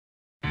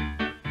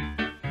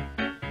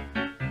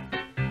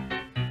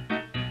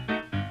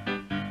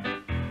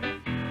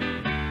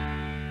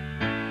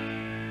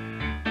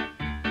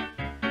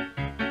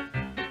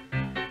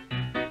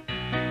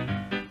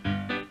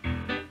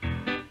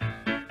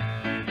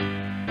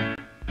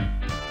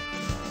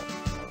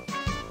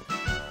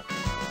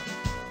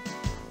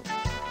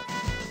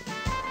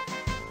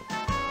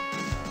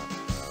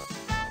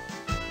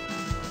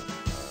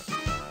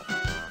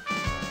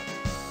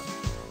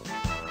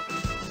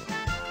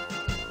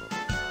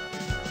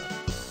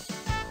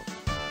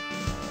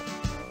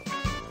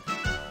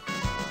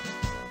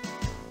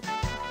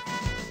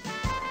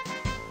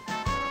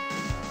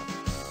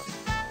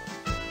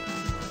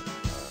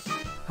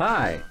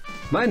Hi,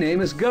 my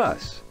name is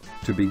Gus.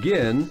 To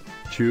begin,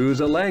 choose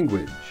a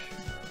language.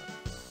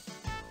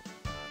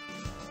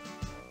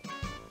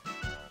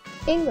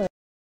 English.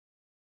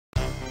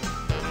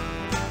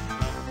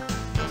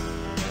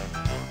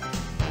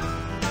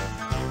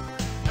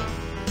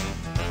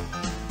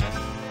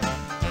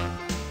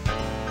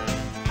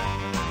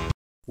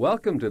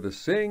 Welcome to the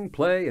Sing,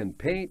 Play, and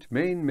Paint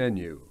main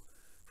menu.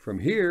 From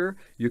here,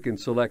 you can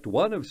select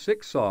one of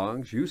 6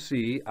 songs you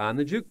see on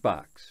the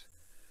jukebox.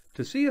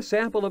 To see a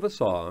sample of a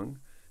song,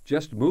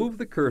 just move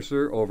the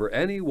cursor over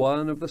any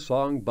one of the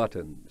song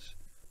buttons.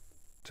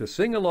 To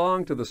sing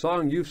along to the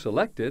song you've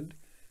selected,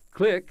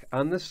 click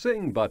on the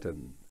Sing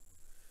button.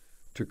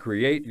 To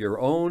create your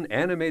own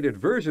animated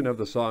version of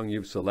the song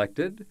you've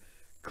selected,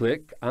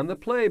 click on the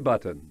Play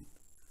button.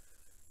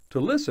 To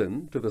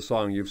listen to the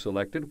song you've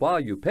selected while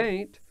you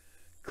paint,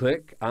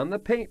 click on the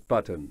Paint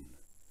button.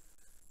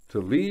 To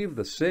leave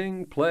the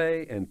Sing,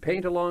 Play, and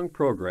Paint Along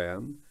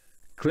program,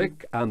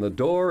 click on the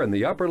door in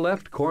the upper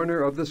left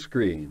corner of the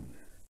screen.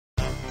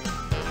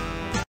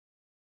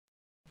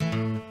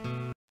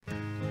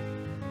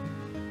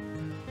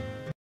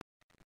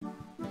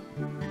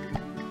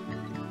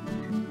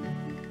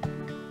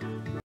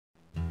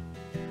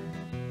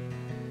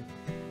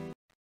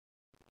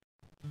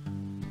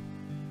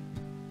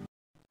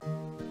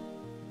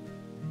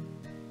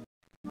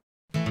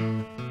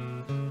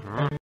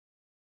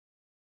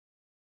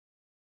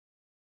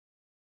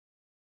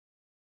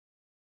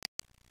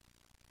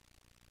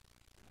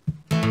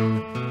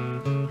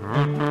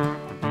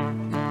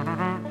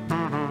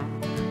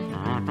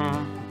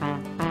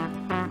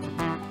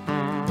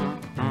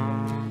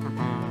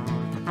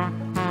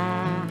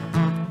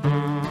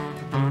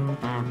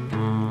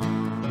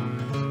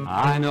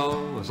 I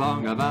know a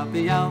song about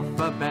the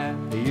alphabet.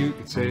 You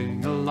can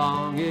sing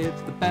along,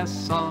 it's the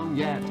best song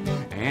yet.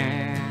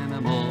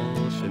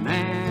 Animal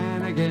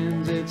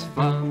shenanigans, it's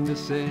fun to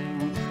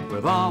sing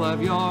with all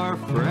of your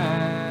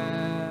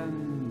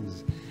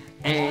friends.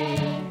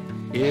 A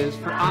is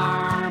for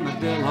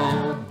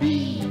armadillo,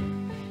 B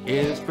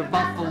is for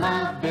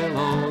buffalo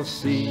billow,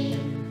 C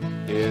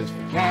is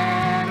for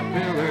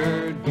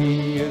caterpillar,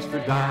 D is for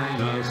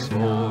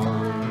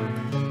dinosaur,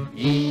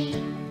 E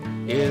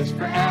is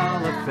for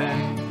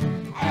elephant,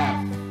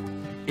 F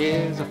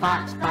is a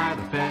fox by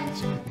the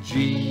fence,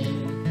 G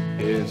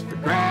is for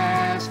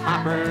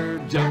grasshopper,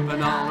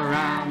 jumping all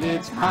around,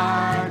 it's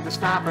hard to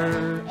stop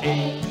her,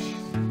 H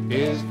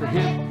is for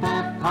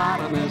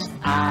hippopotamus,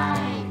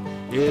 I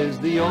is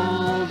the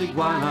old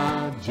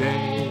iguana,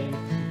 J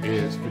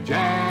is for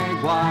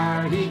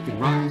jaguar, he can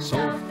run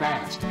so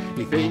fast,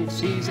 he thinks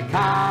he's a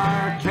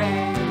car,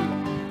 K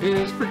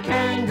is for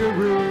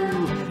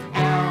kangaroo,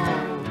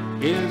 L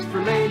is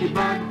for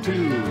ladybug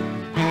too,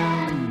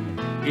 M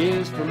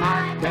is for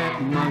my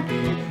pet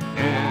monkey,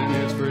 N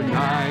is for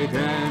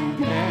nightingale,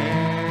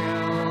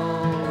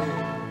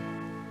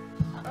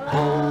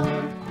 O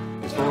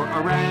is for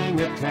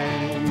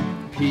orangutan,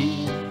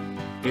 P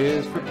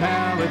is for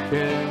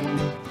pelican,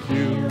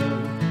 Q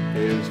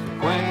is for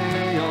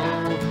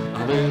quail,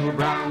 a little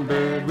brown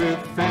bird with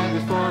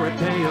feathers for a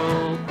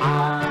tail,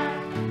 R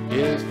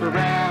is for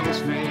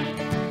rattlesnake,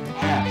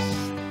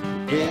 S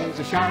is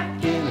a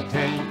shark in a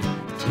tank,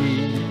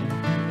 T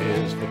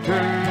is for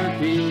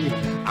turkey,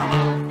 I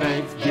love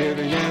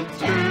Thanksgiving and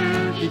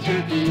turkey.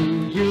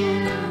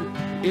 U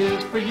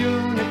is for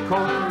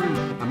unicorn,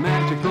 a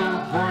magical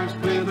horse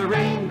with a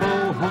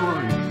rainbow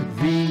horn.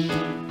 V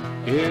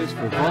is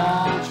for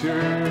vulture,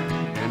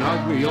 an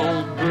ugly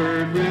old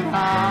bird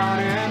without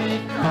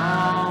any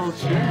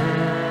culture.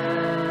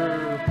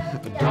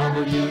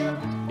 W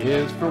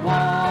is for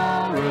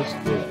walrus,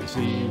 if you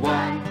see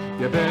one,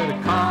 you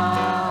better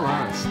call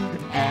us.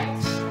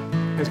 X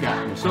has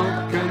got me so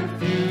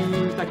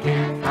confused, I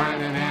can't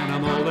find an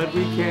animal that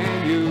we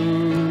can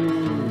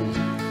use.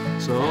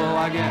 So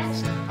I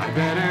guess I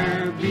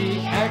better be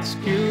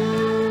excused.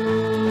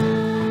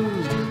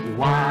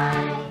 Y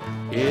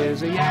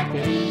is a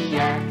yakety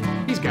yak,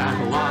 he's got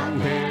long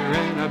hair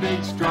and a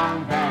big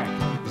strong back.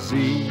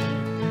 Z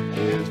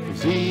is for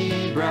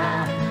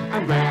zebra,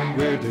 I'm glad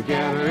we're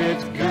together,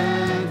 it's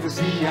good to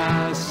see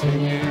us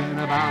singing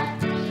about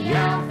the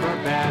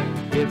alphabet.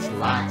 It's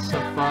lots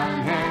of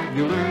fun, have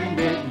you learned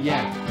it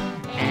yet?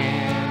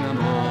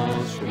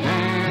 Animal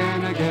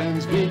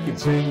shenanigans, we can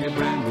sing it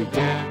when we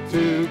get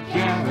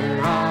together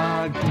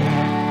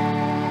again.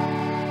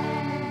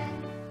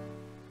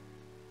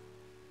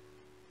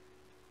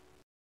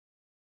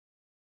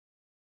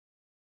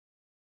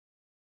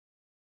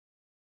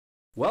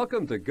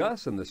 Welcome to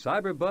Gus and the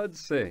Cyberbuds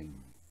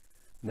Sing.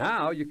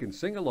 Now you can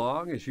sing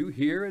along as you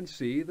hear and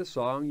see the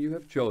song you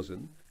have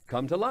chosen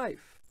come to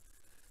life.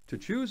 To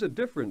choose a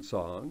different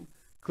song,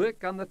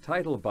 click on the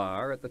title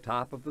bar at the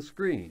top of the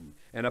screen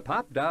and a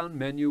pop-down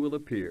menu will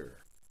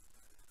appear.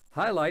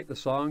 Highlight the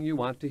song you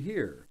want to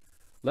hear.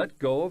 Let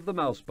go of the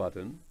mouse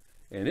button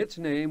and its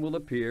name will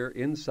appear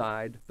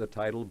inside the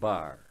title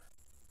bar.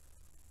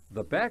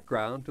 The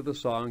background to the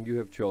song you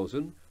have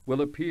chosen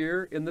will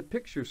appear in the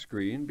picture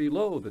screen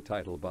below the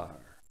title bar.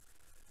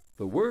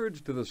 The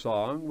words to the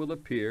song will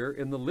appear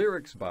in the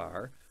lyrics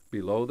bar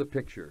below the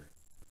picture.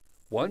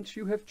 Once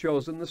you have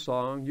chosen the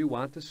song you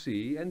want to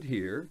see and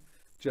hear,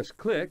 just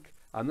click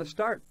on the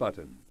Start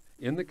button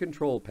in the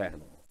control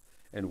panel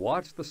and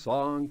watch the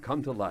song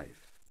come to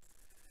life.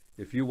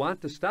 If you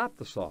want to stop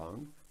the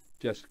song,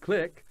 just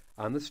click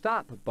on the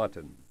Stop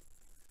button.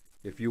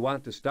 If you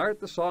want to start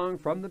the song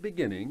from the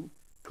beginning,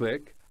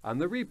 click on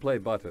the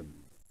Replay button.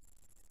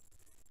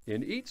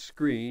 In each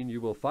screen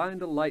you will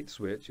find a light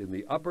switch in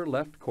the upper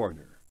left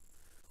corner.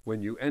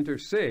 When you enter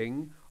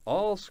Sing,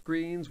 all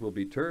screens will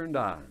be turned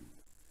on.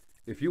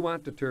 If you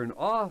want to turn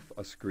off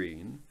a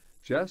screen,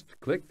 just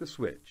click the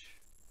switch.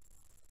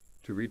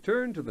 To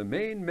return to the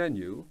main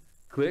menu,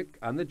 click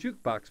on the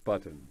Jukebox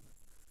button.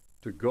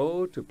 To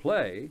go to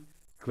Play,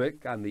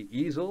 click on the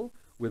easel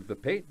with the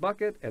paint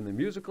bucket and the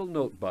musical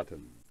note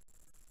button.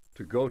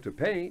 To go to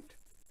Paint,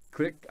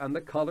 click on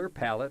the Color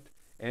Palette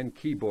and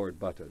Keyboard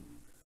button.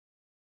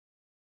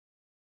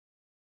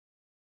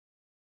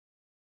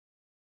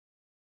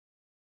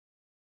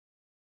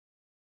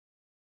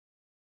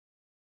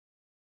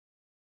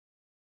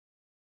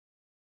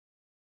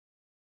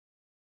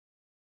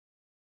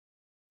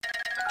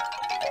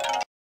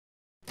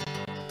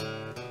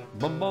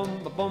 Bum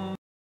bum ba bum.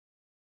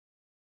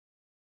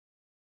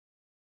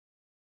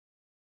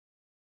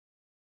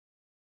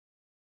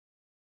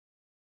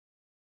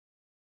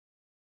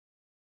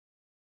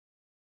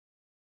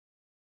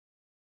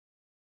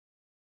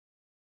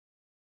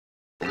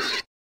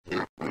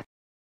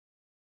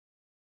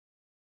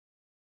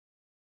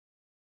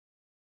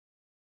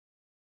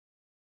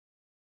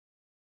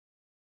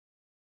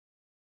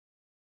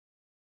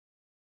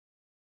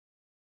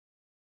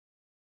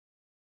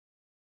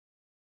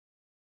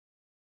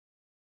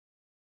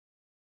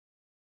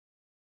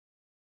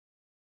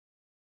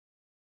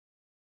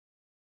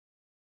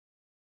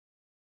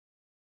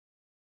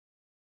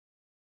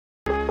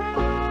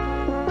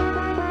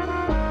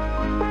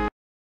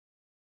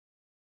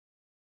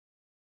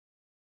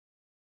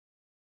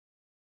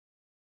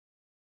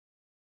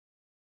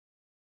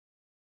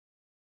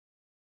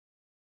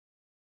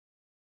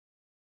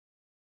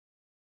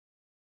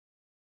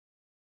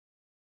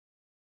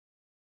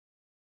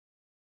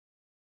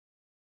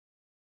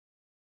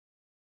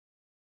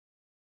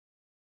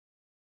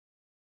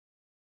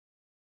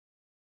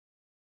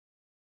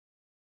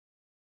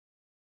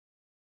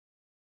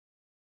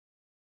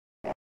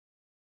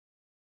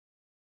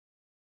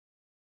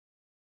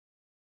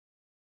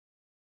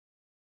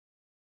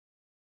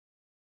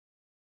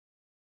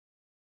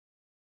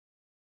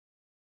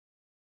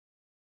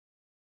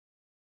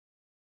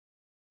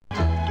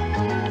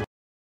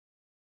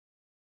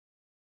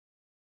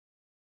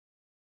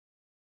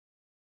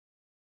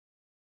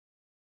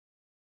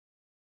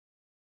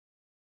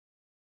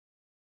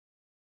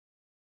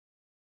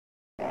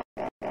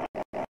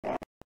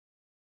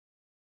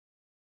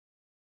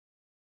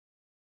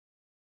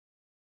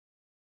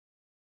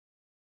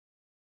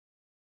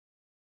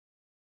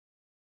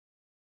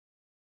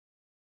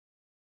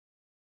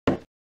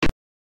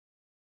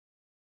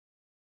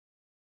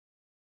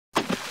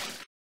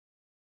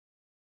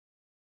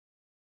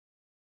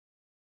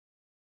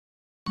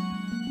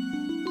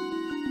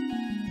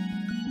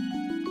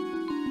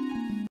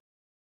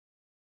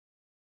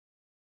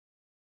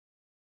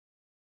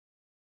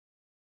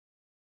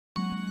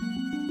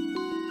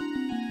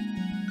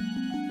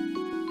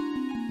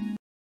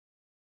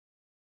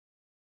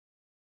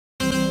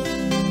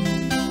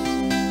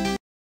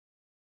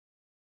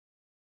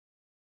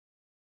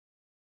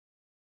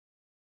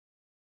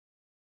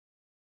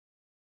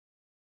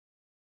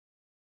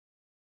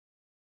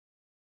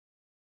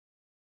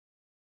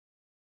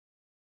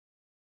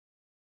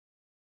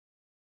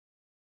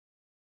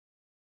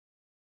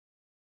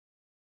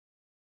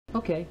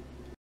 Okay.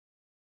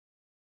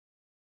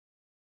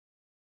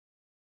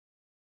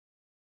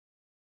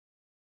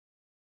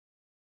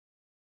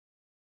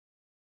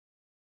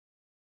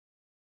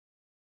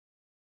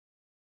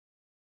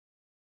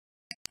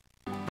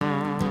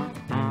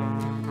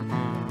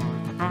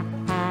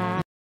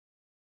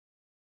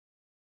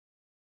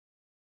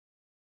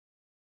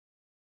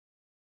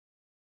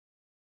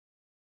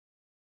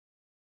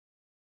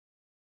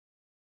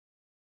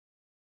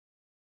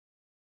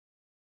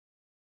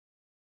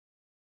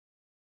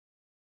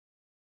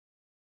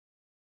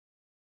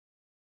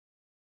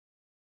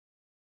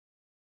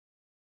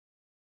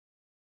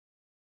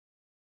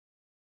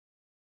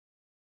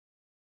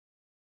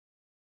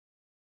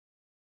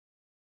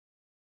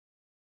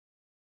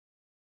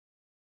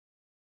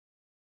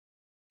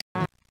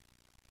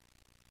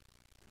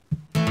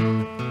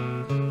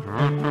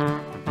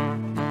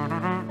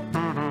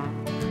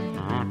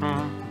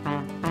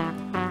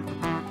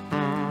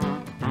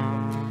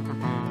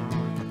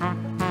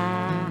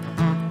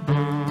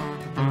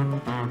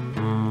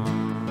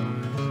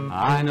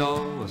 I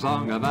know a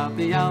song about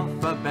the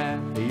alphabet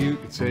you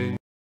could sing.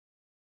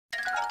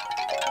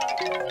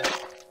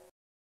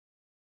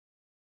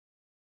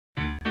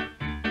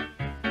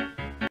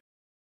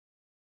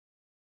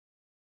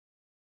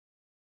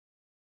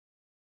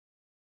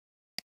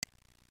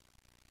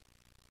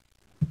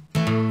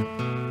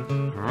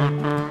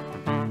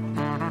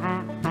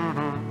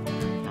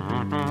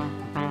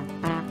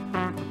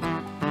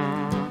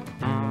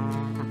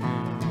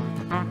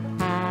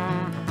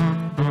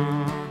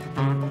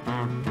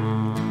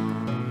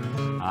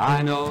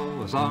 I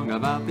know a song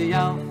about the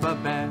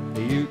alphabet.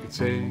 You can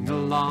sing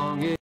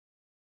along.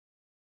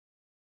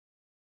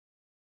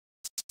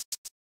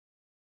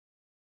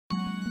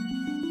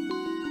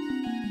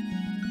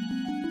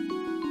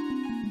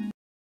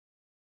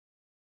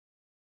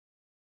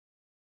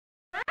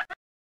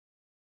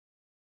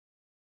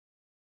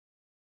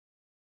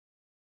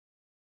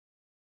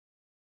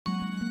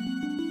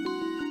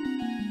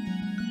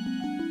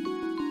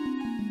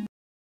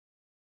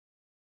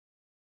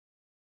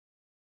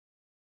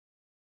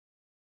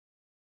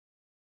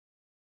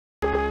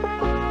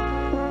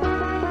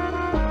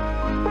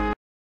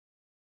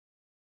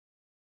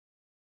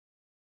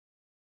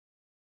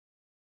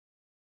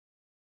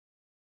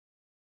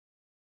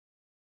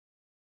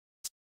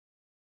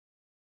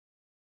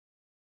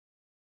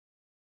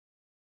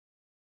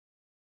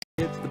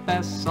 It's the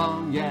best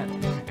song yet.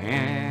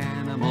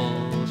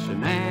 Animal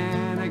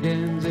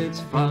shenanigans, it's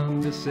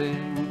fun to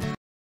sing.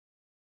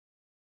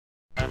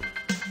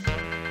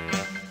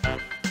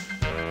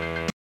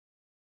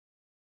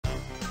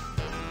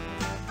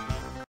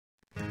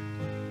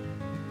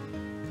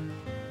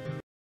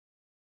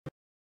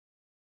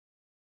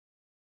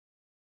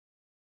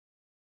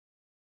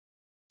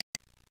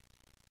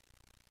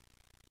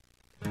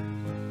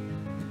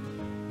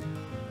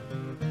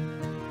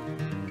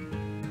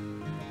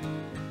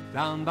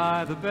 Down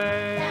by the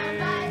bay,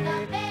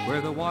 where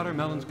the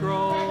watermelons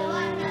grow,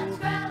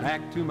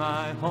 back to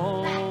my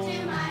home.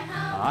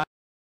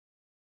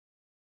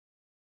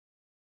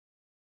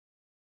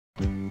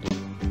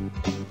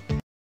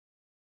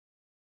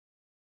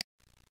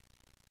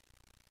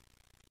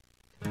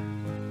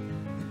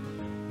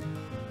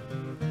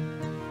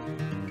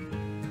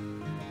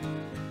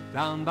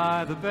 Down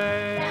by the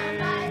bay,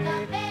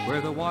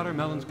 where the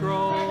watermelons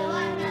grow,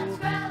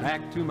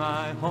 back to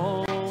my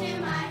home.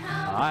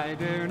 I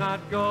dare not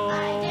go,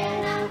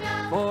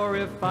 for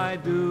if I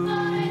do,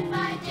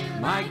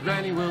 my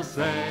granny will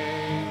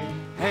say,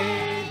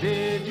 hey,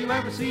 did you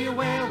ever see a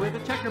whale with a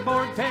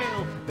checkerboard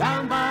tail?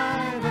 Down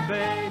by the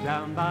bay,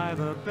 down by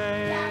the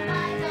bay,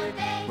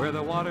 where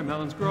the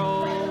watermelons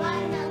grow,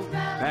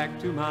 back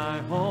to my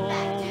home.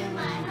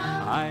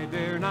 I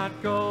dare not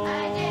go,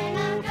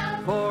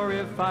 for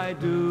if I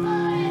do,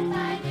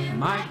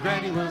 my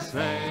granny will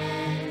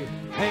say,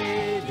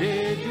 hey,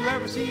 did you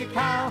ever see a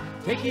cow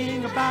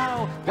taking a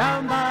bow?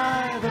 Down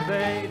by the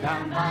bay,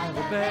 down by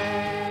the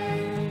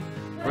bay,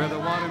 where the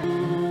water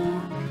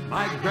moves,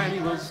 my granny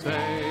will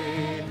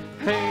say,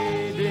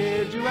 hey,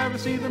 did you ever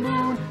see the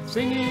moon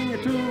singing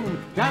a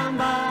tune? Down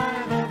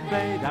by the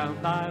bay, down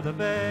by the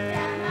bay,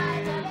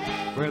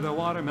 where the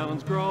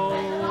watermelons grow,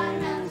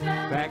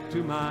 back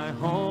to my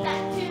home.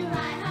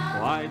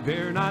 Oh, I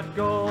dare not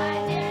go,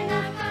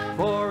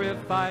 for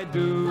if I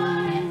do,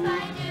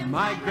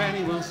 my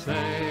granny will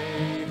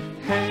say,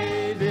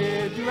 hey,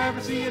 did you ever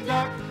see a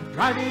duck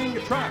driving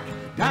a truck?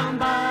 Down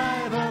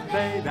by the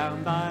bay,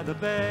 down by the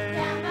bay,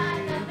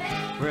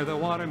 where the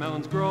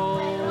watermelons grow,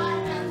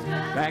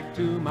 back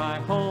to my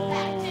home.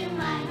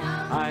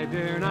 I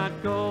dare not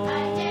go,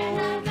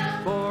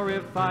 for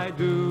if I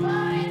do,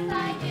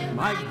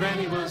 my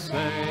granny will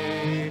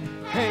say,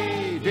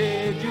 hey,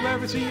 did you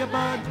ever see a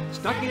bud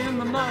stuck in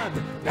the mud?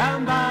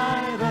 Down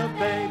by the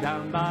bay,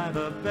 down by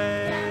the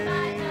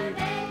bay,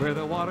 where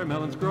the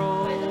watermelons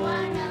grow,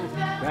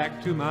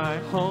 back to my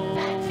home.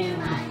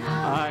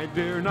 I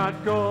dare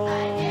not go,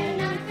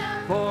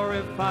 for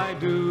if I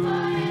do,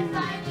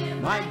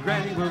 my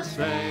granny will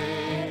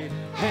say,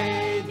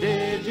 hey,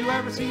 did you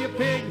ever see a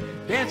pig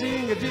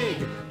dancing a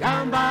jig?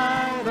 Down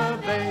by the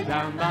bay,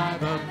 down by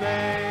the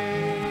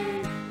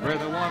bay, where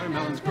the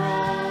watermelons grow,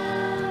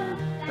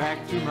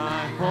 back to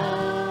my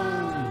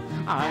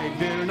home. I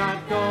dare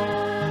not go,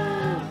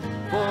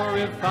 for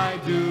if I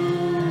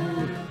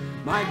do,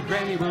 my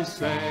granny will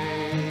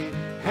say,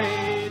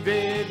 hey,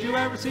 did you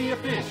ever see a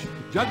fish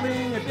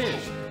juggling a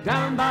dish?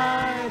 Down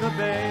by the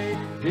bay,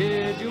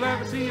 did you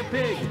ever see a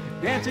pig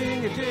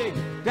dancing a jig?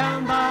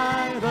 Down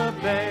by the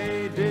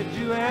bay, did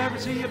you ever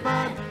see a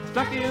bud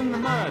stuck in the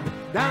mud?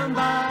 Down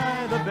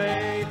by the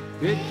bay,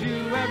 did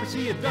you ever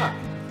see a duck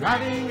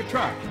driving a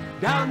truck?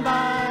 Down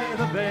by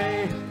the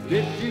bay,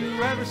 did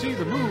you ever see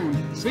the moon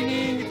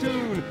singing a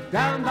tune?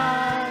 Down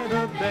by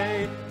the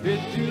bay,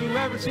 did you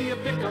ever see a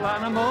pickle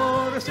on a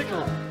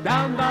motorcycle?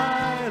 Down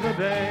by the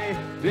bay,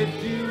 did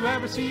you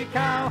ever see a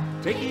cow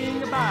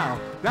taking a bow?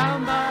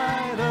 Down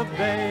by the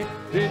bay,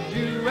 did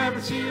you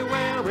ever see a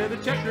whale with a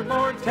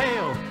checkerboard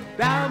tail?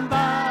 Down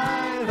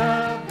by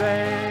the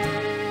bay.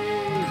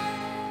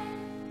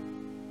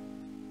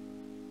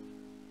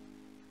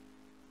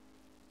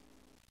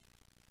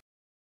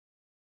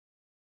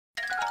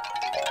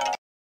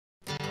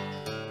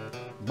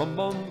 Bum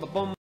bum ba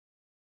bum.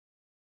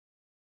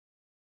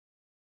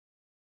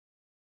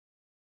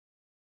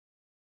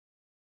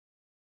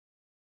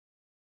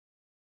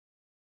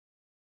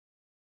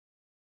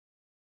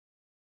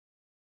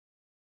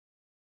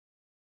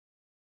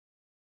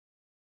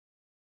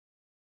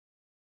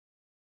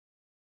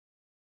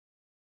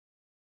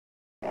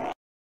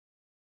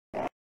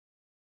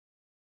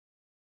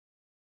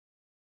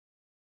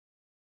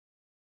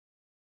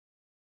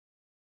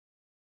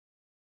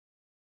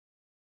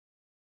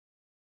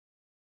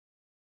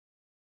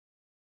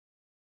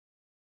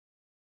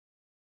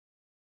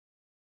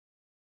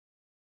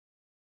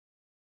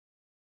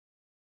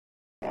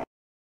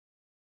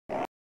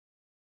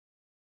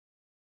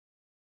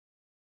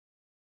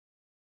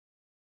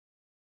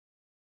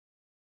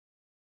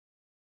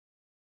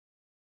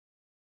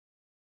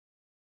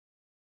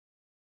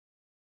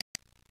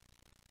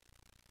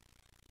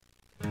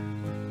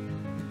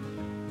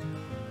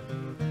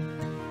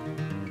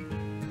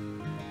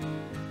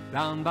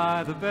 down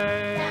by the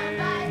bay,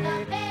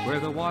 where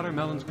the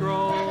watermelons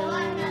grow.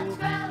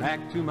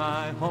 Back to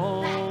my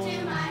home,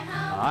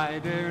 I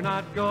dare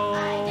not go,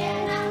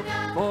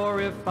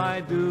 for if I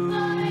do,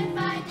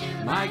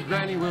 my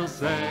granny will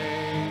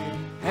say,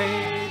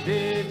 hey,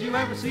 did you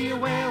ever see a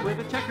whale with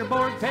a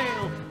checkerboard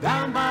tail?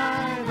 Down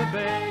by the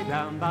bay,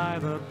 down by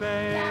the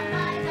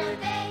bay,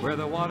 where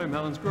the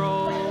watermelons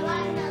grow.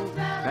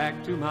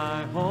 Back to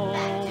my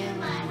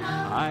home,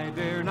 I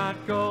dare not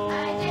go,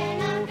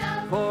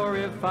 for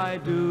if I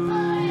do,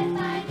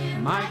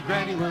 my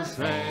granny will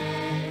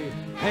say,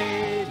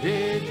 hey,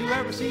 did you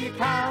ever see a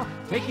cow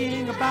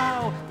taking a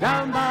bow?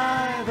 Down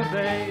by the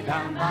bay,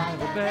 down by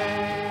the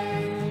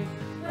bay.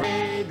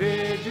 Hey,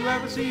 did you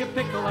ever see a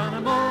pickle on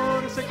a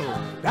motorcycle?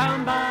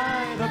 Down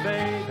by the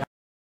bay.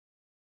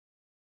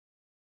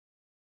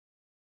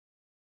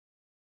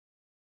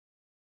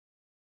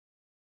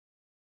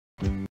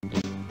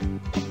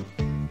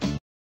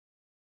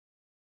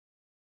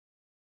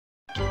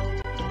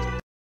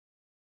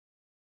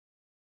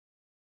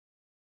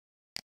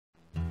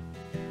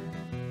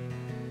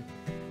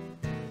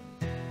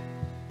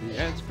 The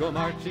ants go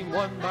marching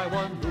one by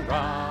one,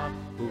 hurrah,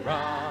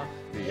 hurrah.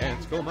 The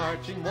ants go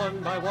marching one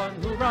by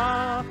one,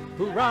 hurrah,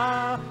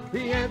 hurrah.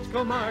 The ants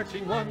go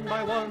marching one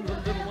by one. The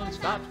little one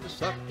stops to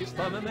suck his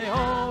thumb, and they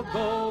all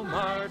go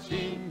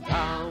marching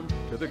down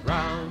to the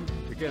ground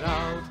to get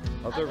out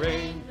of the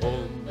rain.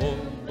 Boom,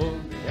 boom,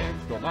 boom. The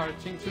ants go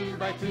marching two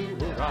by two,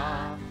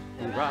 hurrah,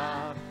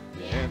 hurrah.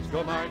 The ants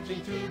go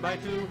marching two by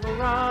two,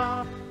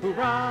 hurrah,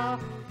 hurrah.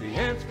 The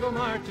ants go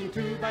marching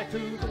two by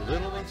two. The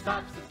little one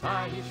stops to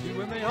tie his shoe,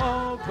 and they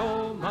all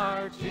go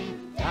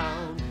marching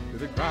down to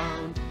the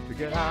ground to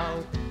get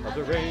out of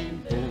the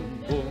rain.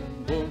 Boom,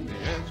 boom, boom. The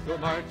ants go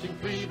marching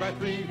three by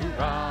three,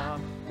 hurrah,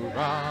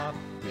 hurrah.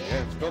 The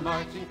ants go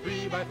marching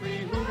three by three,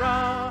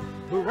 hurrah,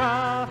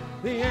 hurrah.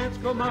 The ants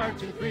go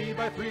marching three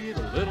by three.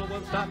 The little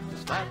one stops to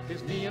slap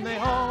his knee, and they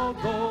all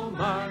go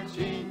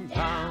marching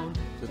down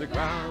to the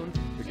ground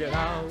to get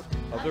out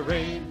of the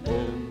rain.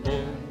 Boom,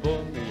 boom,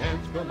 boom. The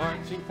ants go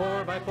marching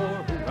four by four,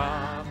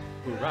 hurrah,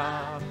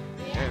 hurrah.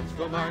 The ants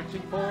go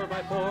marching four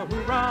by four,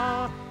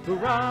 hurrah,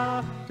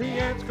 hurrah. The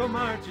ants go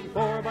marching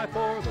four by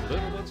four. The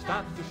little one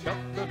stops to shut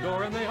the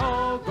door, and they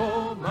all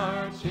go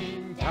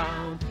marching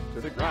down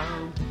to the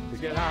ground to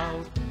get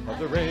out of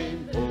the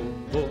rain.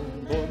 Boom,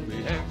 boom, boom.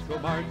 The ants go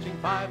marching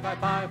five by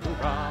five,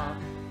 hurrah,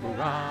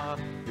 hurrah.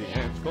 The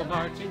ants go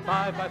marching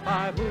five by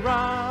five,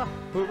 hurrah,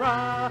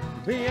 hurrah.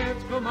 The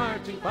ants go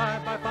marching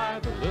five by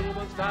five. The little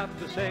one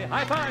stops to say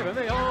high five, and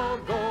they all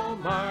go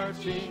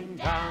marching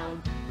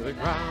down to the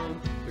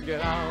ground to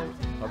get out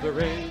of the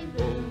rain.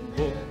 Boom,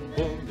 boom,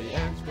 boom. The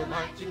ants go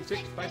marching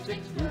six by six,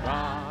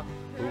 hurrah,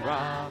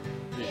 hurrah.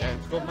 The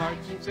ants go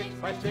marching six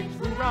by six,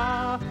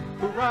 hurrah,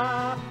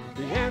 hurrah.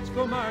 The ants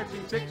go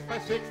marching six by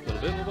six. The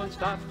little one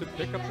stops to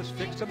pick up the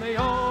sticks, and they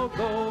all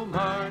go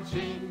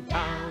marching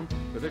down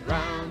to the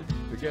ground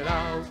to get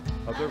out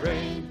of the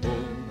rain.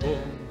 Boom,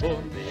 boom,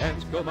 boom. The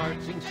ants go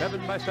marching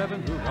seven by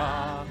seven,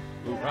 hurrah,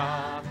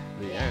 hurrah.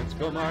 The ants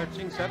go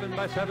marching seven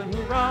by seven,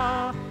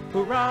 hurrah,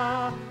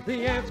 hurrah.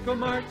 The ants go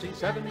marching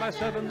seven by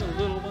seven. The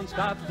little one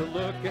stops to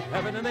look at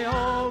heaven, and they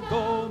all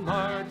go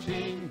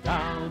marching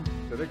down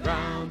to the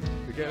ground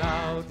to get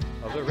out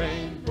of the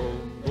rain.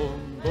 Boom,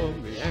 boom,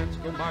 boom. The ants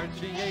go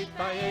marching eight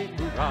by eight,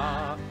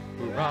 hurrah,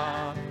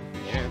 hurrah.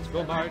 The ants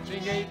go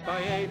marching eight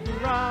by eight,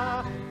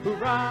 hurrah,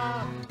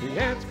 hurrah. The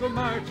ants go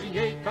marching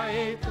eight by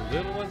eight. The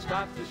little one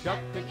stops to shut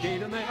the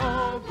gate, and they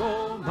all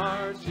go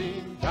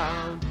marching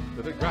down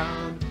to the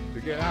ground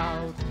to get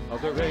out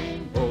of the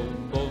rain.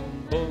 Boom,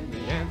 boom, boom. The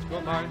ants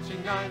go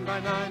marching nine by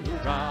nine,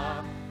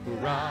 hurrah,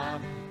 hurrah.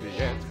 The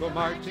ants go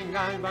marching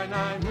nine by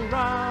nine,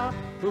 hurrah,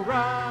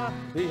 hurrah.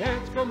 The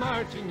ants go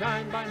marching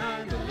nine by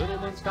nine. The little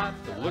one stops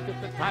to look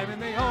at the time,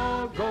 and they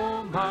all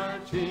go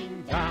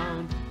marching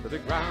down to the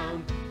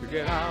ground to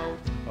get out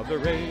of the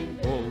rain.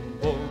 Boom,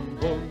 boom,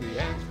 boom.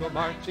 The ants go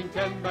marching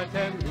 10 by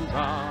 10,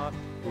 hurrah,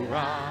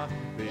 hurrah.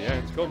 The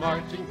ants go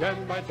marching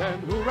 10 by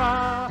 10,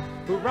 hurrah,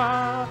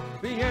 hurrah.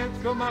 The ants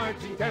go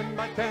marching 10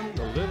 by 10.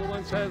 The little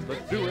one says,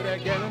 let's do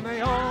it again, and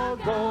they all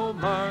go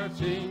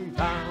marching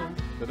down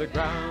to the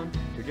ground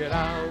to get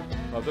out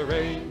of the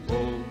rain.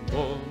 Boom,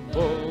 boom,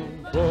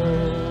 boom,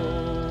 boom.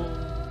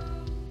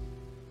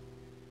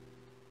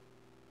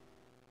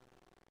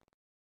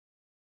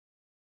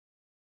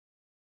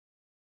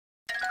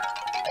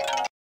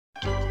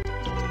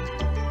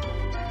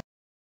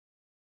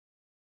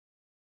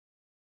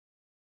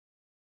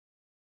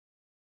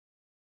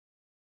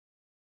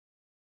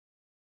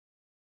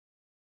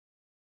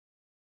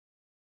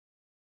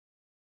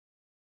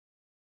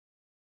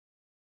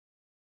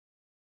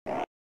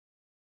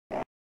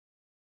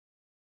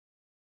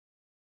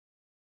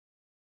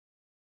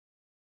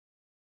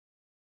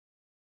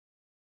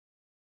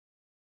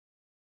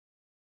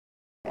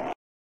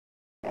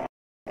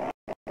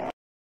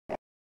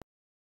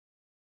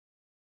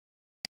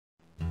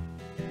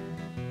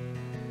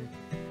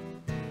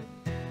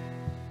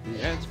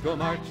 The ants go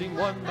marching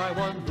one by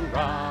one,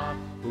 hurrah,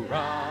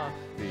 hurrah.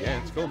 The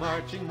ants go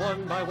marching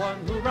one by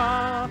one,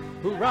 hurrah,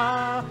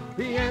 hurrah.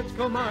 The ants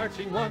go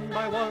marching one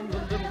by one. The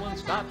little one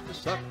stops to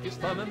suck his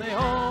thumb, and they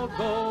all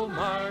go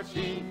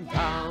marching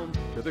down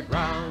to the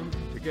ground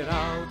to get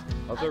out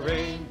of the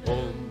rain.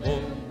 Boom,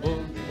 boom,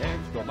 boom. The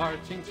ants go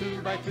marching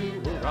two by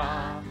two,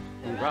 hurrah,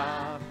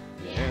 hurrah.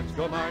 The ants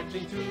go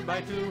marching two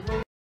by two,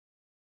 hurrah.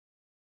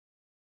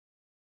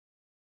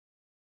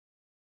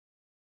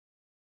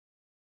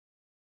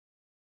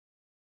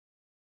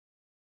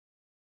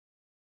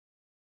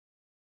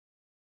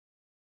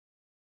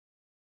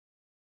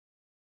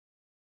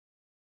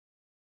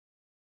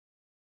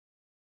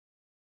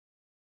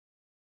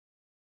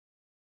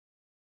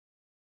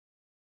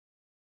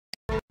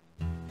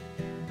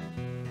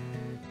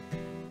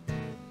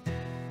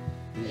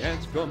 The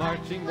ants go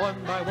marching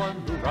one by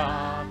one,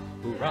 hurrah,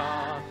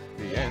 hurrah.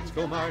 The ants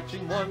go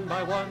marching one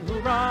by one,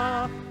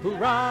 hurrah,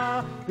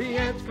 hurrah. The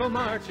ants go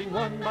marching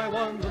one by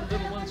one. The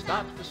little one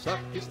stops to suck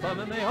his thumb,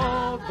 and they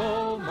all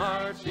go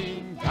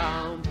marching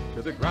down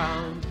to the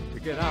ground to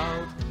get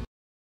out.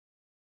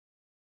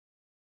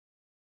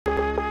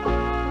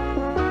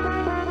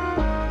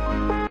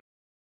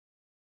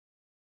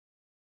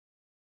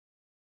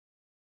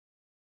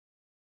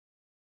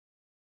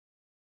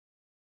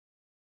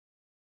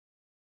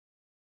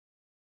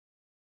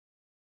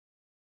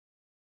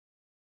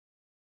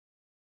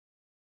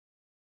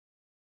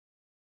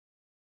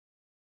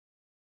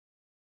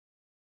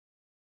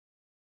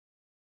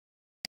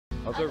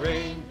 Of the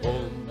rain,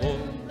 boom,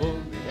 boom,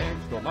 boom. The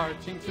ants go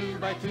marching two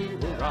by two,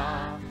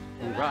 hurrah,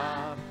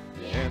 hurrah.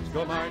 The ants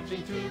go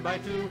marching two by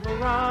two,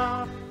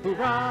 hurrah,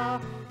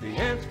 hurrah. The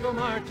ants go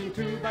marching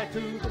two by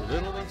two. The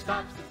little one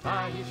stops to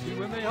tie his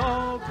shoe, and they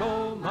all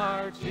go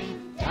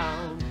marching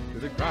down to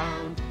the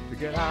ground to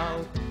get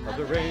out of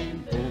the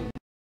rain, boom.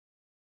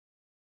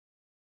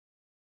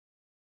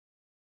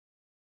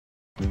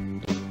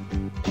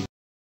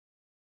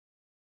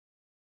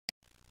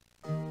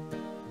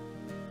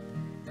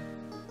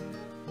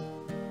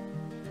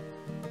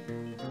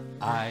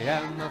 I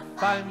am a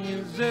fine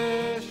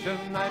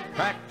musician, I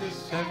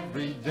practice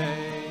every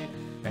day,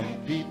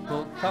 and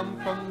people come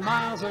from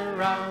miles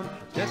around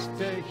just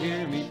to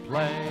hear me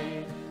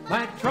play.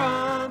 My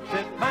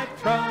trumpet,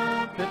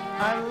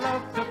 I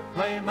love to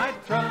play my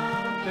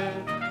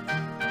trumpet.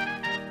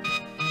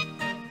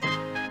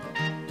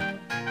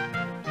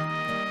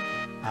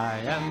 I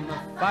am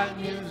a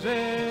fine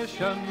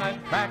musician, I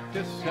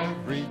practice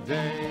every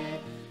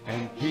day,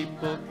 and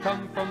people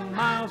come from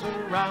miles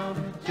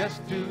around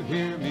just to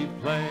hear me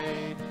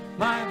play.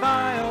 My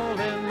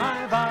violin,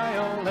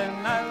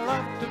 I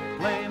love to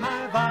play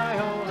my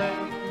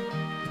violin.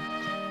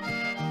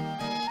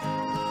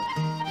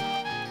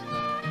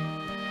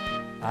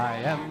 I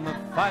am a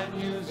fine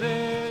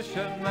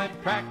musician, I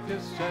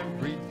practice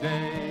every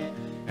day,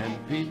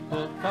 and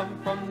people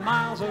come from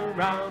miles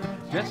around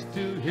just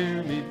to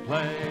hear me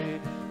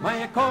play. My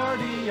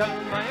accordion,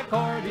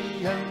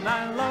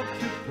 I love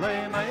to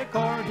play my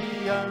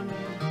accordion.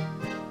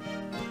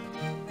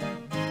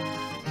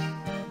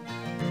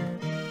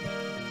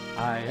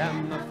 I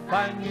am a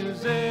fine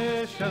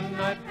musician,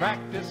 I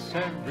practice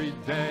every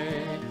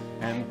day,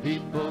 and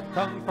people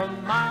come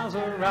from miles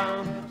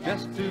around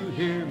just to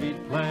hear me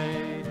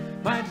play.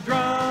 My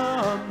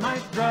drum,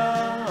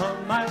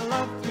 I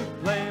love to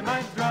play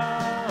my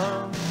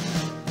drum.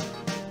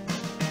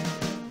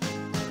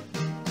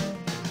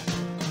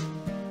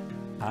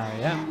 I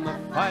am a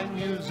fine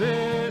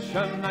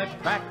musician, I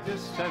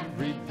practice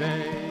every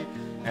day,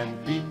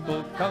 and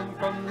people come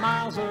from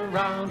miles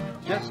around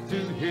just to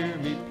hear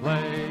me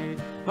play.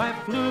 My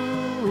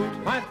flute,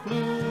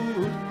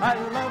 I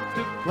love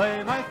to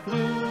play my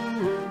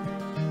flute.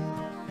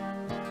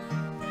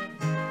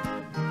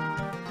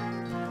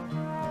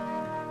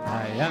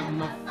 I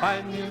am a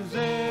fine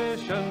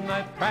musician,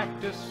 I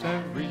practice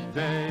every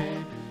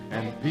day,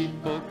 and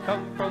people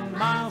come from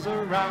miles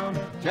around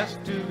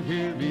just to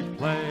hear me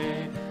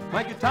play.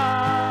 My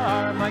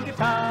guitar,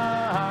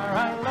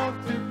 I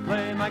love to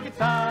play my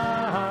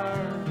guitar.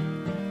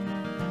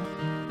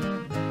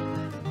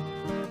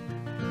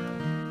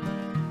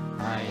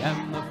 I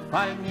am a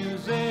fine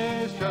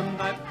musician,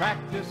 I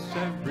practice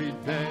every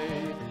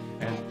day,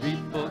 and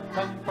people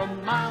come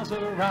from miles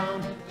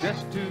around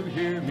just to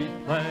hear me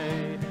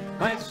play.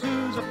 My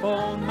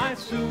sousaphone,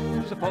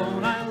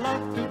 I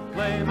love to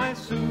play my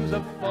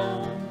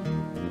sousaphone.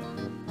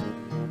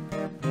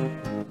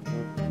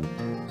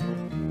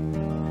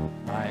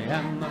 I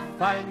am a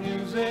fine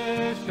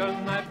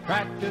musician, I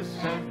practice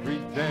every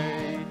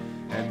day,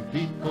 and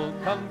people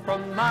come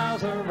from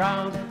miles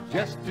around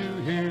just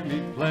to hear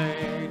me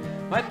play.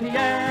 My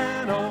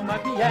piano,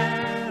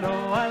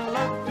 I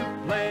love to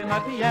play my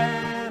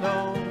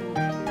piano.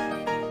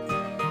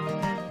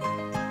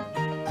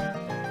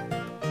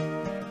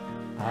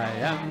 I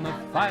am a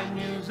fine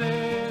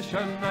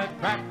musician, I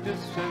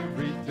practice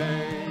every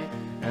day,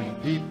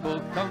 and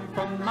people come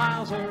from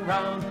miles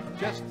around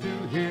just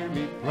to hear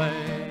me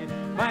play.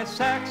 My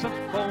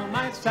saxophone,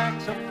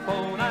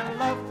 I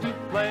love to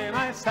play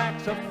my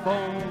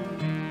saxophone.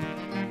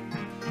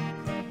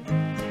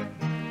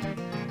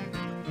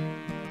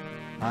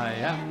 I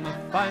am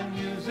a fine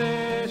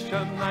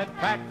musician, I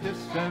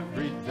practice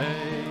every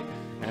day,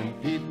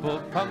 and people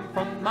come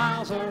from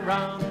miles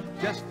around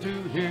just to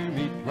hear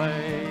me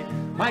play.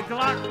 My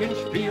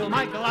glockenspiel,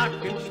 I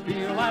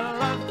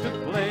love to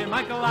play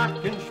my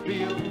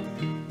glockenspiel.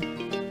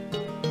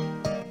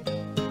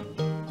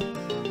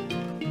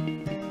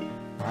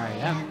 I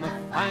am a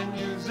fine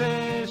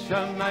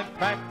musician, I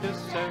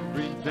practice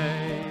every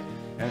day,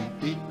 and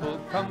people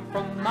come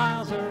from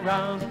miles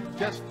around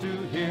just to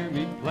hear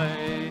me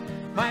play.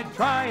 My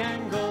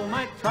triangle,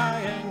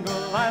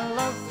 I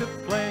love to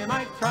play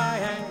my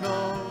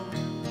triangle.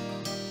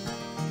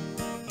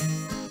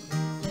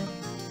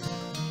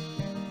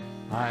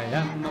 I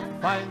am a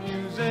fine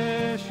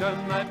musician,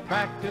 I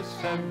practice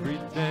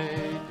every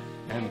day,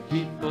 and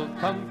people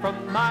come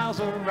from miles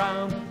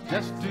around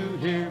just to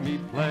hear me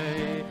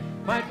play.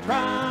 My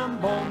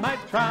trombone,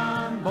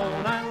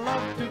 I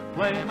love to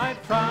play my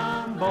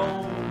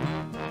trombone.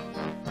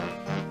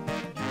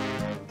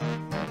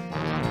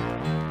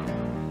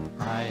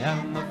 I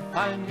am a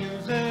fine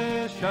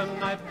musician,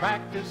 I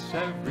practice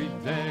every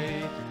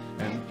day,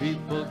 and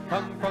people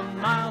come from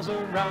miles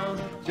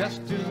around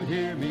just to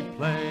hear me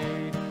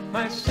play.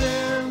 My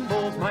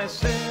cymbals,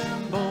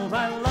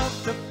 I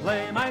love to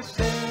play my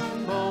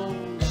cymbals.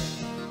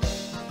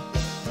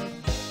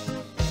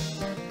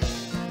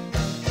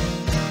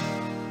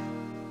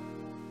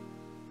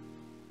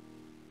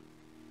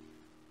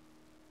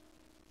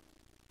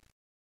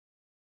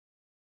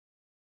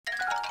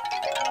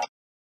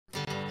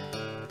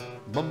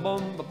 Bum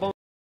bum ba bum.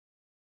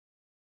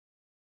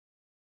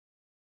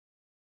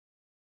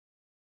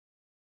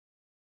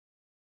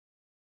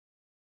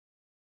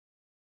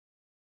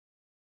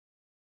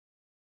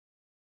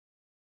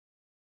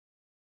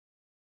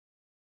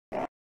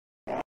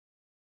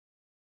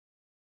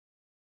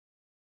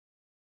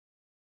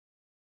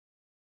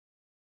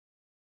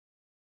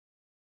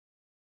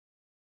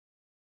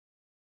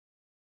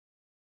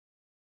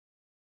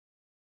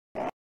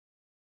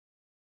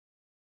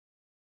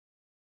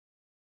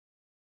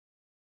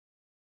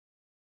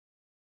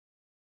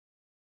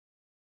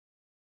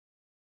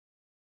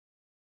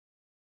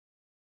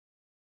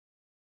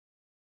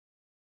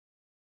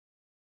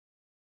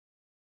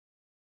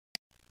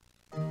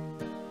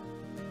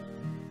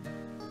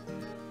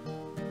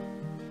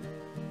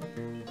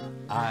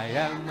 I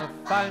am a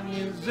fine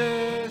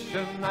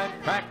musician, I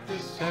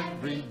practice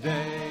every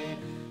day,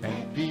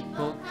 and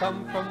people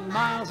come from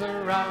miles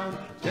around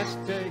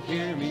just to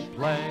hear me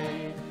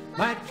play.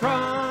 My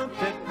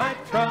trumpet,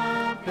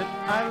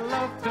 I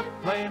love to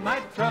play my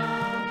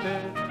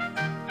trumpet.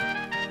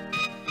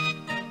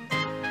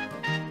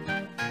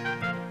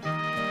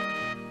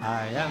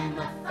 I am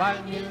a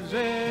fine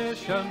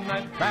musician,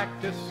 I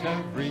practice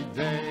every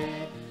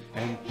day,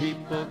 and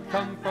people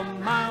come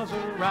from miles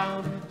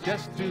around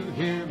just to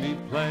hear me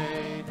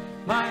play.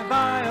 My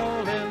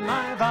violin,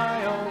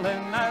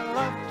 I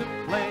love to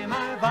play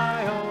my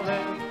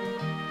violin.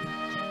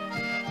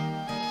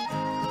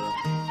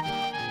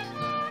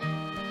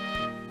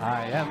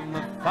 I am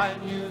a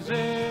fine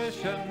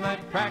musician, I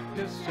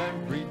practice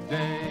every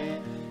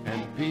day,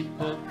 and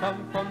people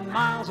come from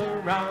miles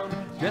around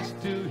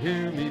just to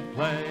hear me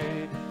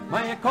play.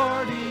 My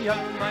accordion,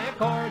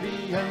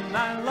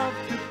 I love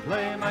to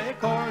play my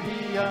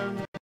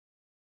accordion.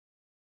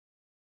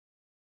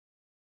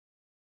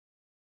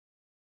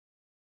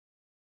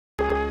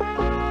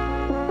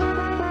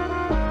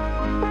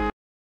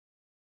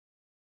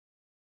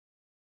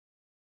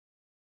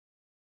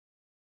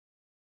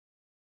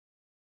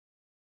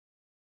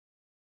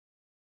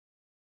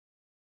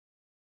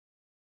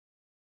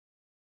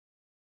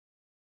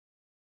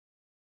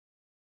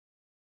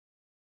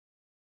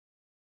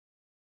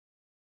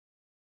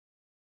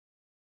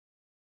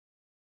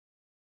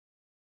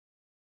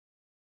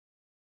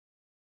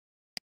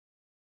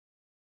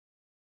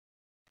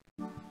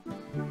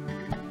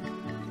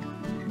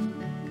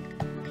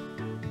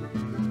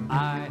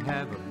 I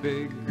have a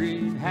big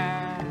green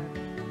hat,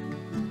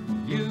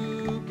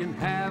 you can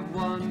have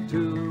one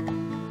too.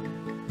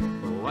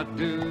 What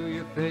do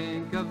you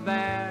think of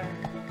that?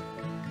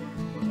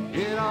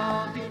 It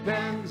all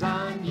depends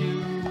on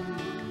you.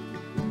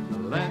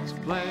 Let's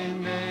play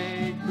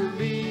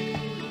make-believe,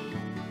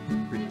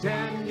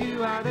 pretend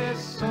you are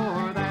this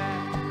or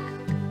that.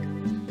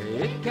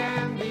 It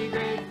can be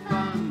great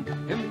fun,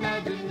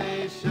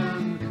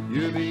 imagination,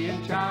 you'll be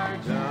in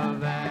charge of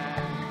that.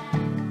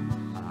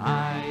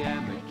 I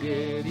am a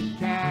kitty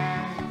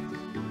cat,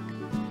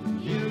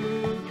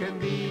 you can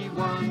be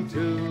one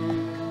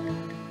too.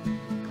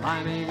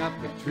 Climbing up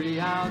a tree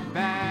out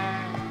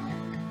back,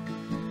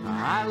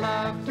 I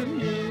love to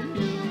mew,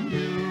 mew,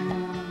 mew.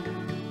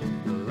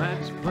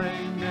 Let's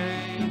play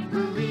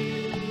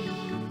make-believe,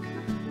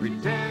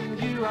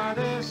 pretend you are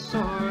this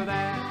or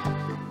that.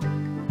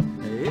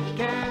 It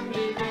can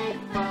be great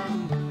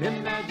fun,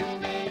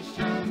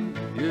 imagination,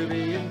 you'll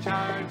be in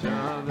charge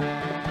of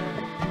that.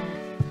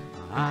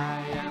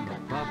 I am a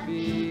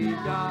puppy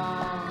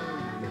dog,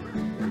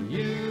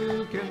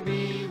 you can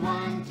be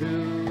one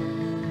too.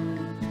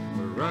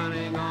 We're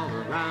running all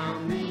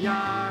around the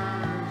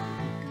yard,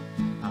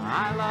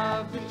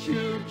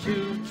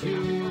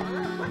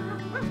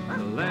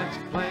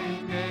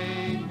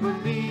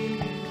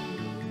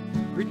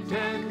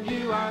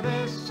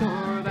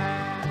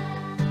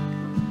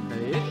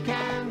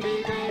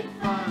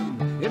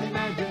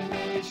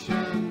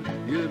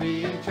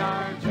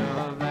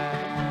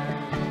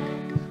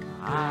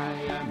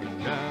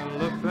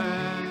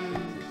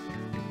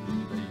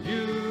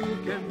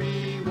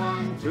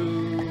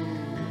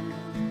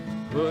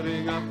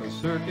 putting up a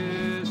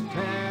circus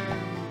tent,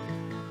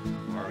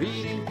 or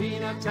eating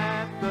peanuts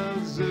at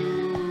the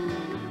zoo.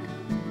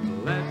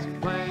 Let's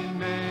play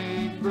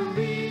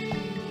make-believe,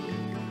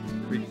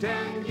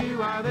 pretend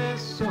you are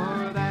this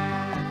or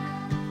that.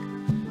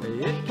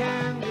 It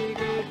can be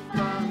great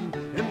fun,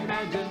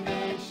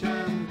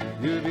 imagination,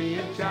 you'll be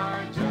in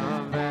charge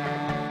of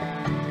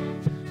that.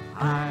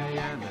 I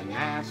am an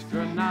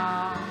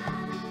astronaut,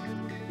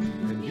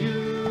 and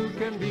you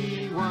can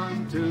be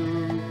one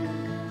too,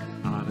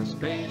 on a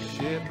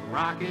spaceship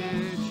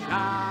rocket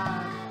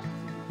shot,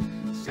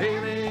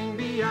 sailing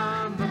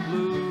beyond the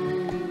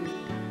blue.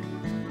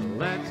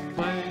 Let's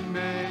play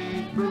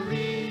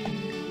make-believe,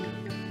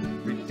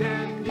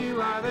 pretend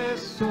you are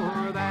this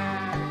or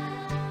that.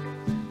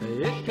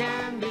 It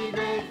can be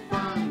great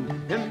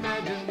fun,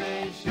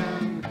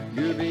 imagination,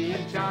 you'll be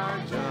in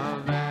charge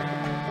of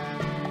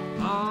that.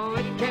 Oh,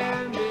 it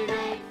can be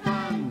great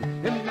fun,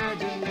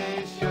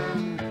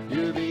 imagination,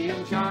 you'll be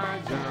in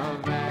charge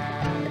of that.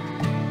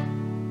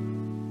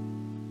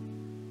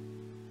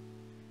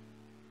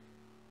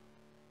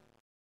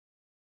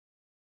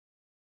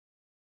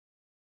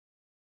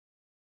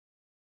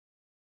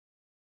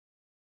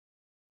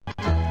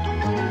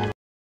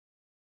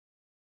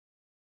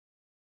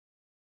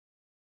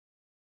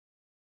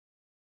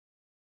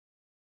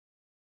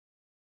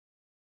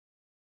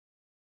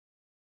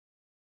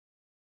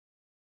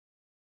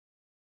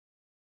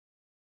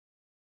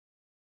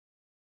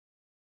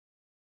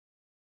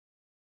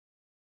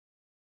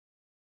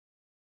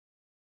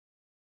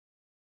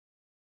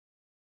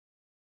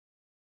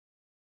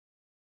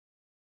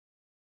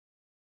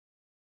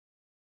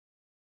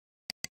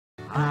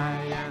 I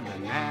am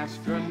an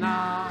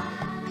astronaut,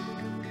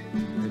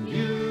 and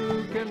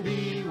you can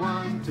be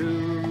one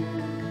too,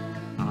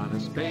 on a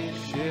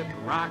spaceship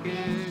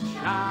rocket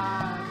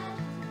shot,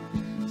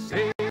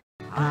 say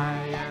I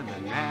am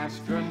an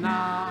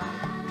astronaut,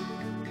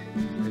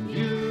 and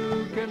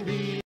you can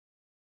be.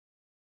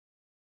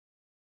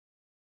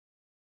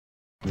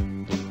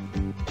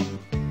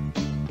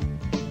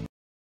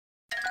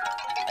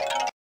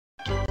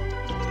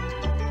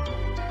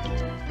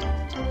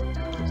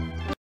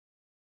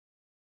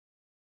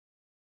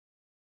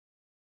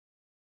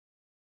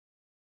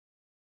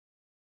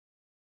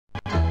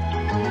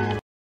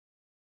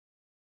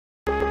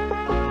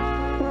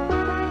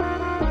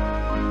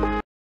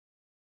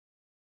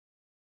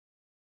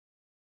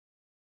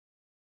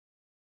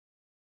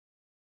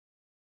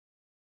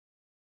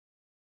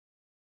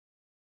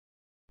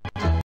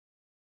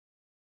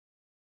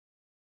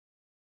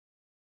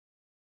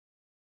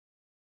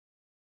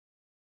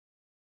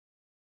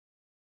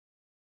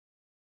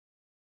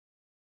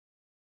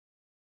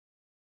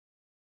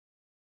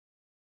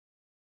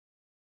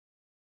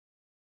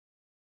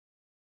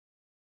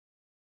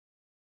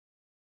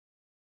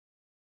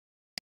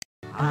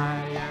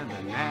 I am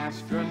an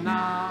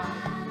astronaut,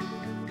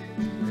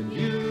 and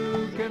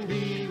you can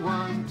be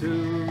one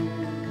too,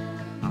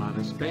 on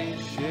a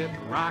spaceship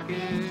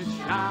rocket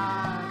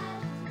shot,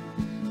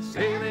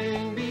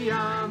 sailing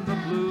beyond the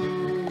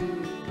blue.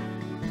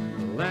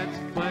 Let's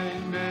play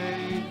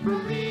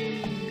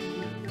make-believe,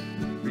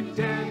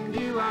 pretend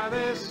you are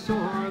this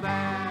or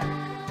that.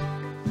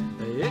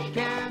 It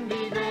can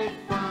be great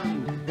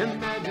fun,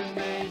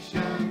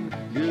 imagination,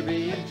 you'll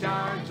be in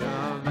charge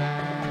of that.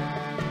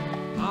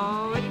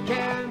 Oh, it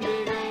can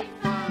be great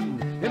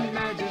fun,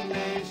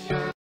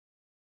 imagination.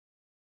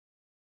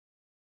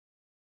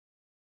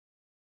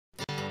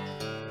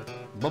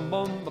 Bum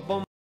bum ba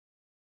bum.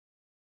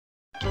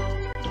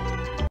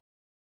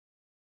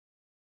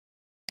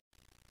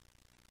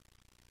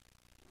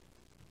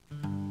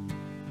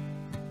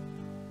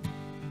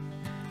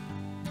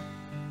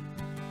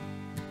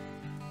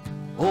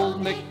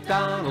 Old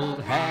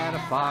MacDonald had a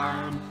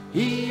farm,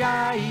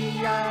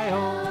 E-I-E-I-O,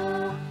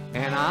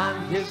 and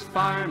on his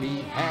farm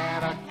he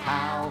had a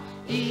cow,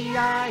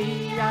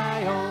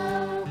 E-I-E-I-O,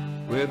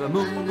 with a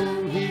moo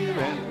moo here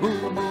and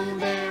moo moo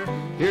there,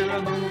 here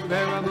a moo,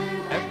 there a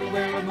moo,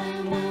 everywhere a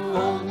moo moo.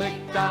 Old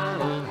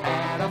MacDonald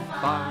had a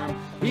farm,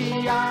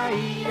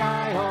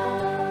 E-I-E-I-O.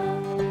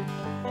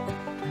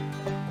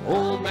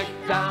 Old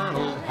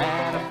MacDonald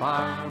had a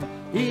farm,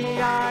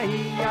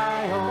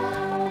 E-I-E-I-O,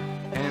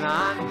 and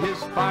on his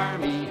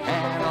farm he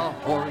had a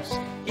horse,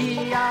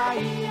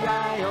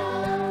 E-I-E-I-O,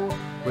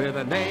 with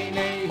a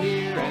neigh-neigh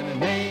here and a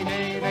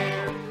neigh-neigh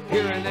there,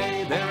 here a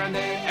neigh, there a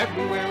neigh,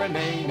 everywhere a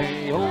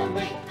neigh-neigh. Old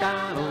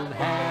MacDonald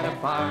had a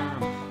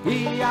farm,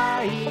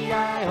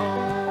 E-I-E-I-O.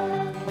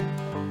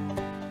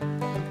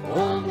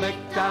 Old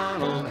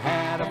MacDonald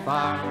had a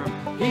farm,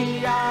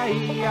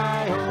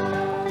 E-I-E-I-O,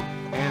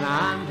 and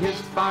on his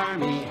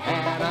farm he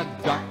had a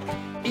duck,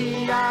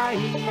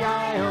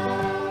 E-I-E-I-O,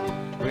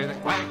 with a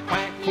quack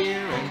quack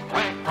here and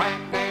quack quack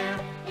there,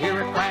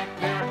 here a quack,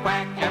 there a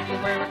quack,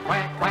 everywhere a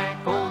quack quack.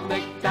 Old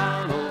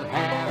MacDonald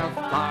had a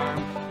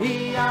farm,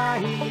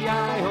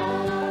 E-I-E-I-O.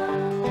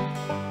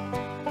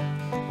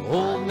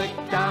 Old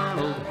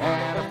MacDonald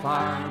had a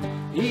farm,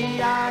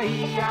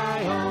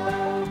 E-I-E-I-O,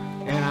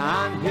 and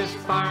on his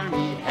farm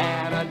he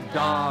had a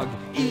dog,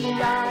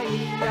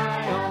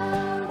 E-I-E-I-O,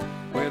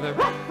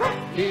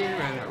 here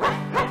and a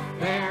ruff, ruff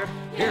there.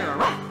 Here a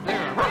ruff,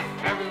 there a ruff,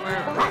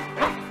 everywhere a ruff,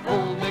 ruff.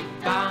 Old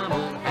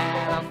MacDonald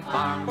had a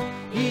farm,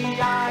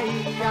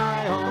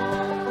 E-I-E-I-O.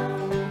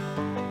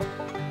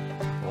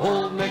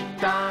 Old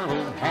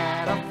MacDonald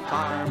had a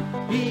farm,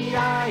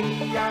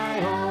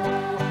 E-I-E-I-O.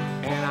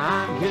 And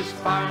on his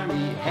farm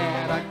he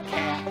had a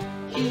cat,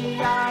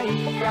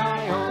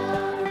 E-I-E-I-O.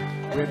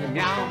 With a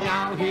meow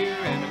meow here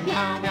and a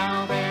meow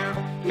meow there.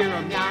 Here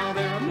a meow,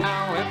 there a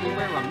meow,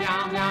 everywhere a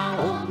meow meow.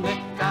 Old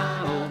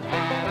MacDonald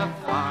had a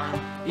farm,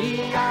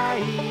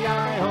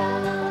 E-I-E-I-O.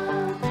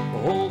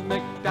 Old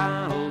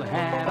MacDonald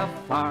had a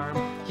farm,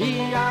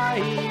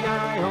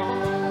 E-I-E-I-O.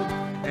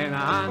 And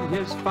on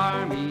his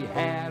farm he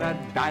had a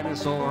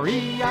dinosaur,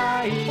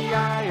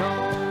 E-I-E-I-O.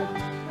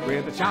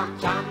 With a chomp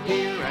chomp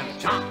here and a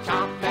chomp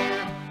chomp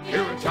there.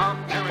 Here a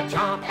chomp, there a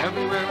chomp,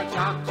 everywhere a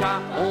chomp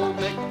chomp. Old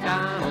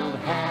MacDonald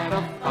had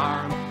a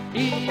farm,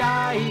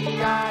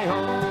 E-I-E-I-O.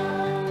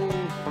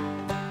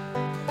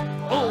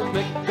 Old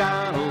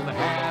MacDonald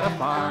had a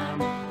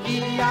farm,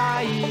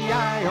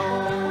 E-I-E-I-O.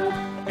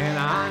 And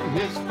on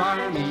his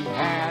farm he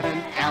had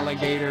an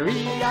alligator,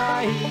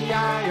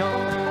 E-I-E-I-O.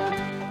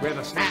 With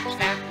a snap,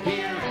 snap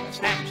here and a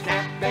snap,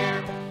 snap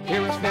there.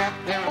 Here a snap,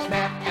 there a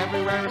snap,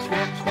 everywhere a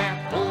snap,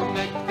 snap. Old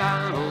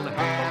MacDonald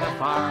had a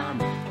farm,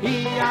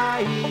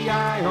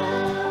 E-I-E-I-O.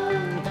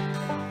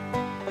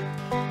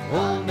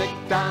 Old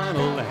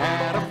MacDonald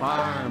had a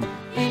farm,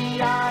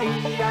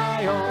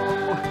 E-I-E-I-O.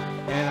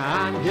 And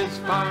on his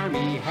farm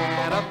he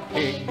had a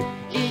pig,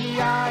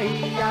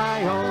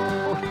 E-I-E-I-O.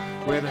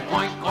 With an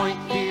oink,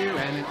 oink here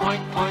and an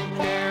oink, oink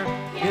there.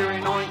 Here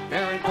an oink,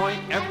 there an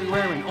oink,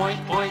 everywhere an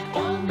oink, oink.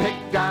 Old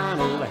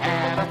MacDonald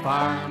had a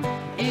farm,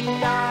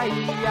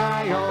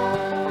 E-I-E-I-O.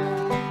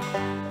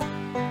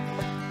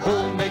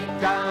 Old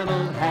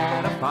MacDonald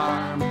had a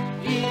farm,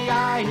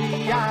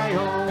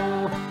 E-I-E-I-O.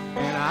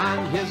 And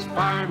on his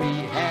farm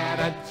he had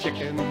a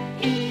chicken,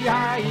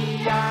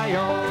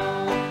 E-I-E-I-O.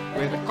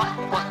 With a cluck,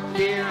 cluck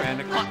here and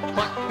a cluck,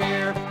 cluck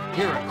there.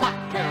 Here a cluck,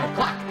 there a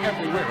cluck,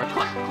 everywhere a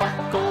cluck,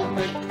 cluck. Old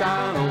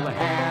MacDonald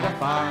had a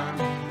farm,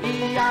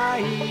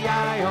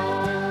 E-I-E-I-O.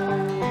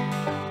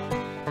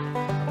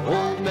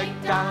 Old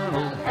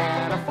MacDonald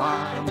had a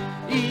farm,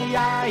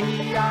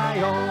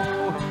 E-I-E-I-O.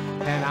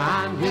 And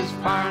on his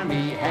farm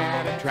he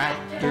had a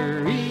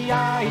tractor,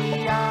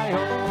 E-I-E-I-O.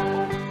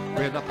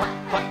 With a pluck,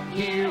 pluck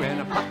here and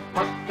a pluck,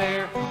 pluck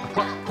there. A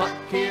cluck, cluck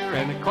here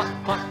and a cluck,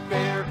 cluck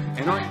there.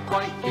 An oink,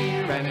 oink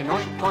here and an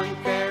oink,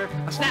 oink there.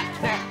 A snap,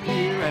 snap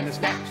here and a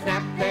snap,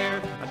 snap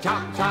there. A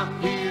chomp, chomp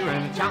here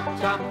and a chomp,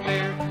 chomp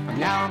there. A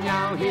meow,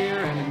 meow here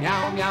and a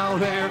meow, meow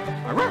there.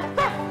 A ruff,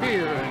 ruff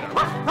here and a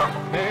ruff,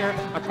 ruff there.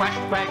 A quack,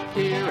 quack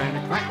here and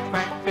a quack,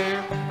 quack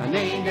there. A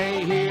neigh,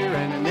 neigh here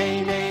and a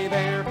neigh, neigh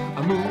there.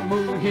 A moo,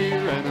 moo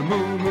here and a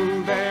moo,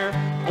 moo there.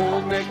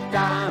 Old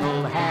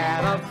MacDonald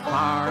had a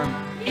farm,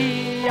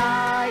 E-I-E-I-O.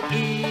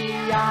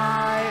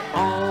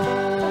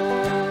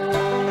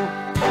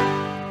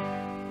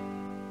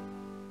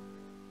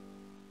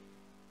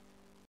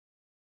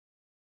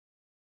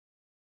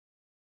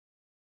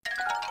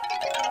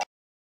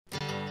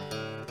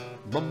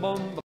 Bum, bum,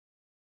 bum.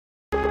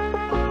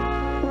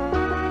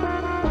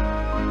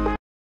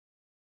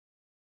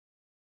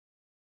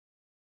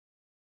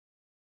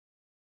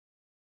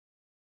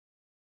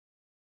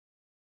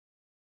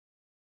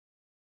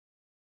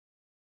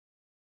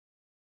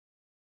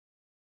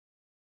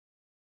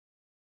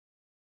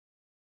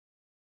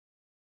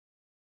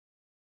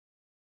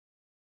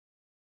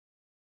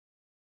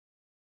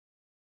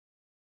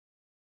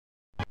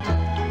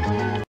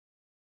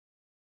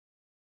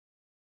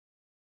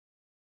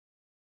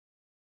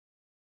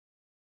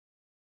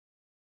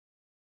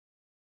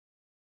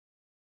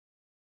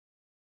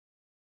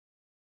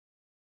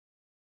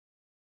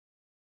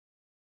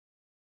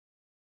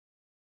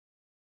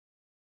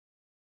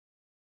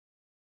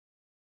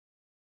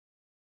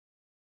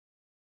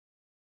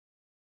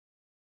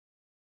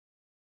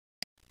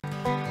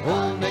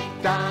 Old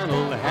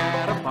MacDonald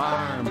had a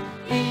farm,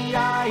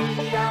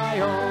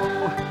 E-I-E-I-O.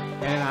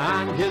 And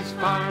on his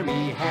farm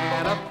he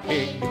had a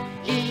pig,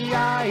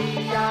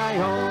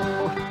 E-I-E-I-O.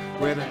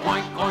 With an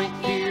oink,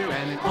 oink here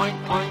and an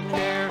oink, oink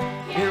there.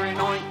 Here an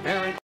oink,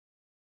 there an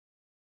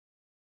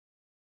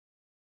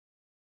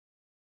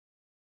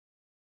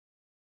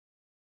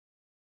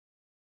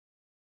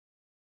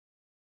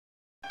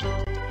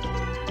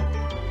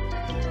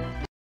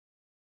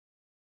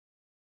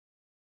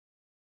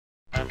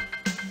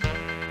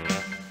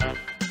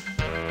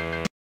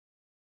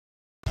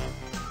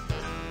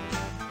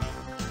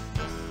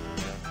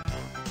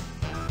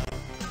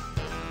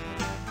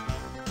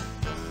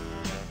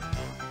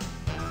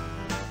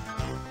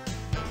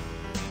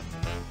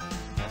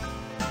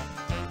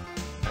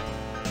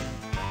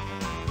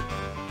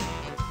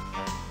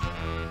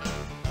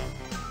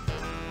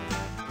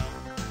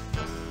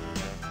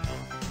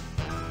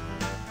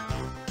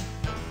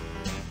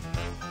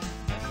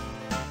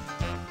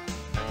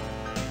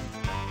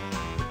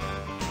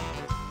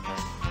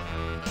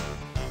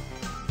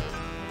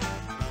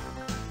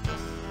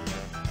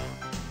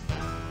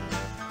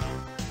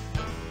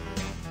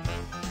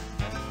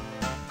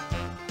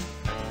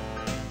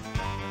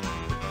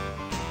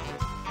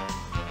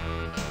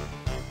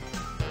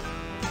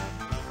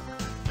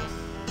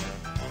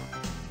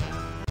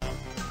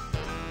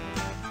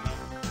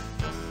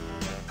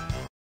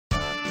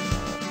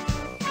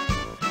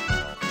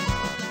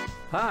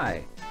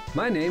Hi,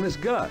 my name is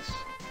Gus.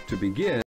 To begin,